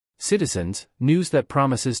Citizens, news that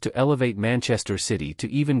promises to elevate Manchester City to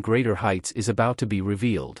even greater heights is about to be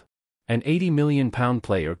revealed. An £80 million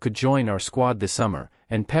player could join our squad this summer,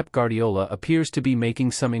 and Pep Guardiola appears to be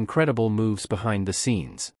making some incredible moves behind the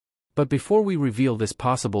scenes. But before we reveal this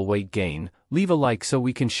possible weight gain, leave a like so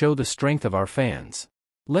we can show the strength of our fans.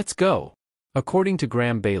 Let's go! According to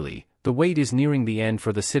Graham Bailey, the wait is nearing the end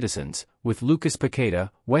for the Citizens, with Lucas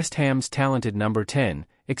Paqueta, West Ham's talented number 10,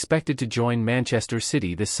 expected to join Manchester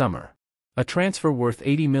City this summer. A transfer worth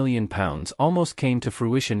 £80 million almost came to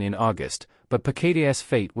fruition in August, but Paqueta's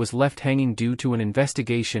fate was left hanging due to an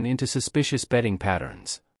investigation into suspicious betting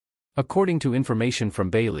patterns. According to information from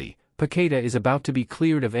Bailey, Paqueta is about to be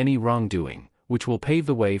cleared of any wrongdoing, which will pave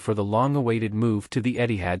the way for the long-awaited move to the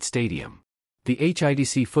Etihad Stadium. The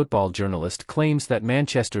HIDC football journalist claims that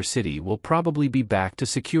Manchester City will probably be back to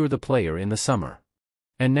secure the player in the summer.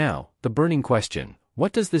 And now, the burning question: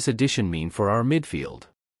 what does this addition mean for our midfield?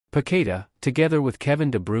 Paqueta, together with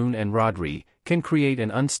Kevin De Bruyne and Rodri, can create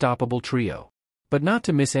an unstoppable trio. But not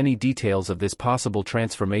to miss any details of this possible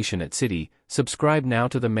transformation at City, subscribe now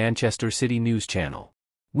to the Manchester City News channel.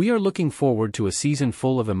 We are looking forward to a season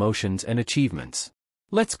full of emotions and achievements.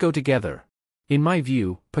 Let's go together. In my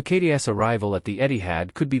view, Paqueta's arrival at the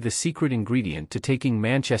Etihad could be the secret ingredient to taking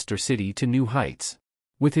Manchester City to new heights.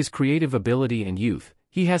 With his creative ability and youth,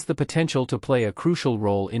 he has the potential to play a crucial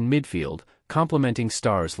role in midfield, complementing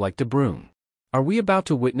stars like De Bruyne. Are we about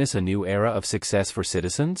to witness a new era of success for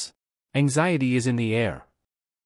Citizens? Anxiety is in the air.